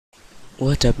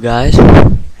What's up, guys?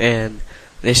 And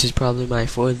this is probably my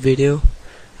fourth video.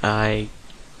 I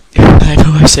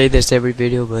know I say this every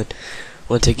video, but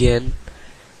once again,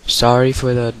 sorry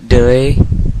for the delay.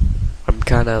 I'm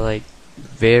kinda like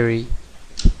very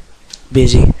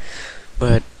busy,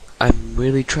 but I'm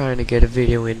really trying to get a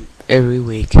video in every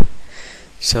week.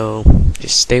 So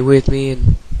just stay with me,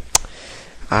 and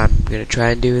I'm gonna try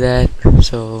and do that.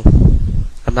 So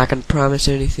I'm not gonna promise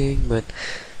anything, but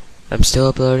I'm still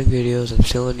uploading videos. I'm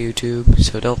still on YouTube,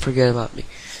 so don't forget about me.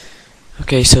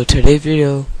 Okay, so today's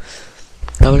video,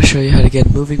 I want to show you how to get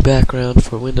a moving background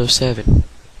for Windows 7.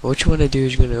 What you want to do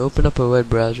is you're going to open up a web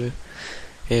browser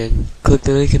and click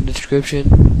the link in the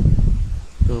description.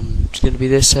 It's going to be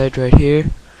this site right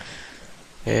here.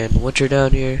 And once you're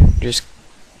down here, just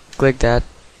click that.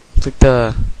 Click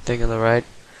the thing on the right,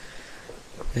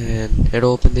 and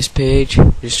it'll open this page.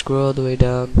 Just scroll all the way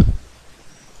down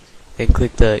and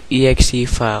click the exe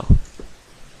file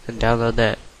and download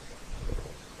that.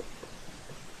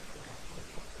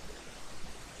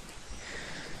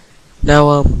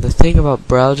 Now the thing about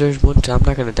browsers, I'm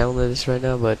not gonna download this right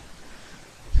now, but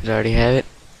I already have it.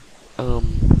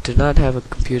 Do not have a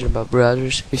computer about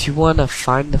browsers. If you wanna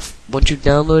find once you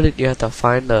download it, you have to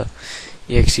find the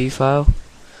exe file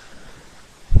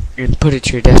and put it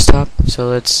to your desktop. So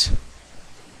let's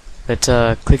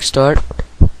click start.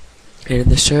 And in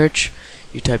the search,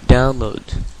 you type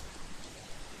download.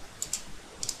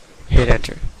 Hit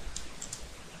enter.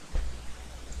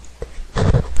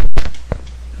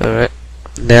 Alright.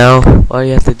 Now, all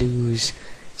you have to do is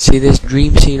see this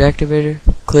dream scene activator,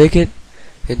 click it,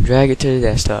 and drag it to the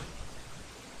desktop.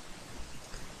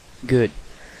 Good.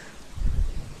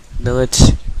 Now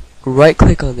let's right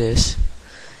click on this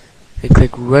and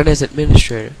click run as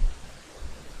administrator.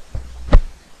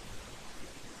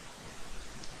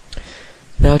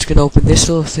 Now it's going to open this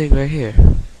little thing right here,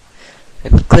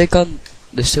 and click on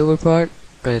the silver part,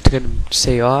 and it's going to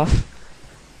say off.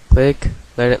 Click,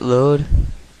 let it load.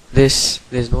 This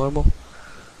is normal.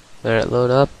 Let it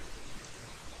load up,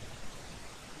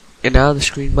 and now the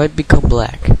screen might become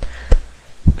black.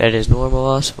 That is normal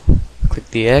also. Click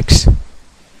the X.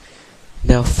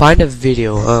 Now find a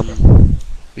video.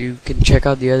 You can check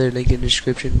out the other link in the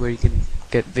description where you can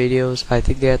get videos. I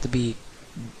think they have to be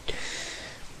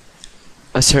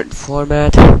a certain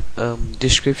format.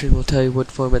 Description will tell you what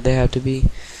format they have to be.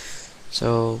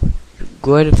 So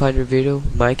go ahead and find your video.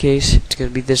 In my case, it's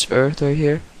gonna be this earth right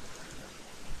here.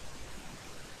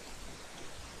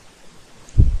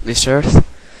 This earth.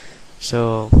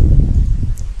 So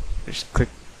just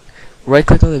right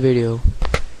click on the video,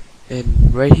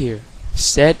 and right here,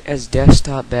 set as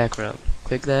desktop background.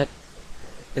 Click that,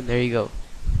 and there you go.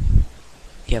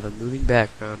 You have a moving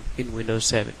background in Windows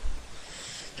 7.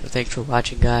 So thanks for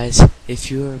watching, guys. If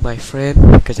you're my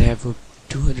friend, because I have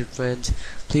 200 friends,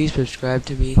 please subscribe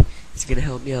to me. It's gonna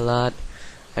help me a lot.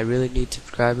 I really need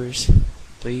subscribers.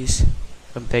 Please,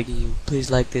 I'm begging you. Please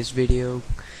like this video,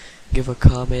 give a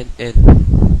comment,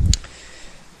 and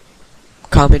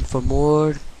comment for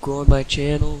more. Go on my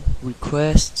channel,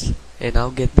 requests, and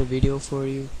I'll get the video for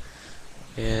you.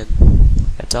 And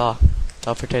that's all. That's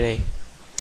all for today.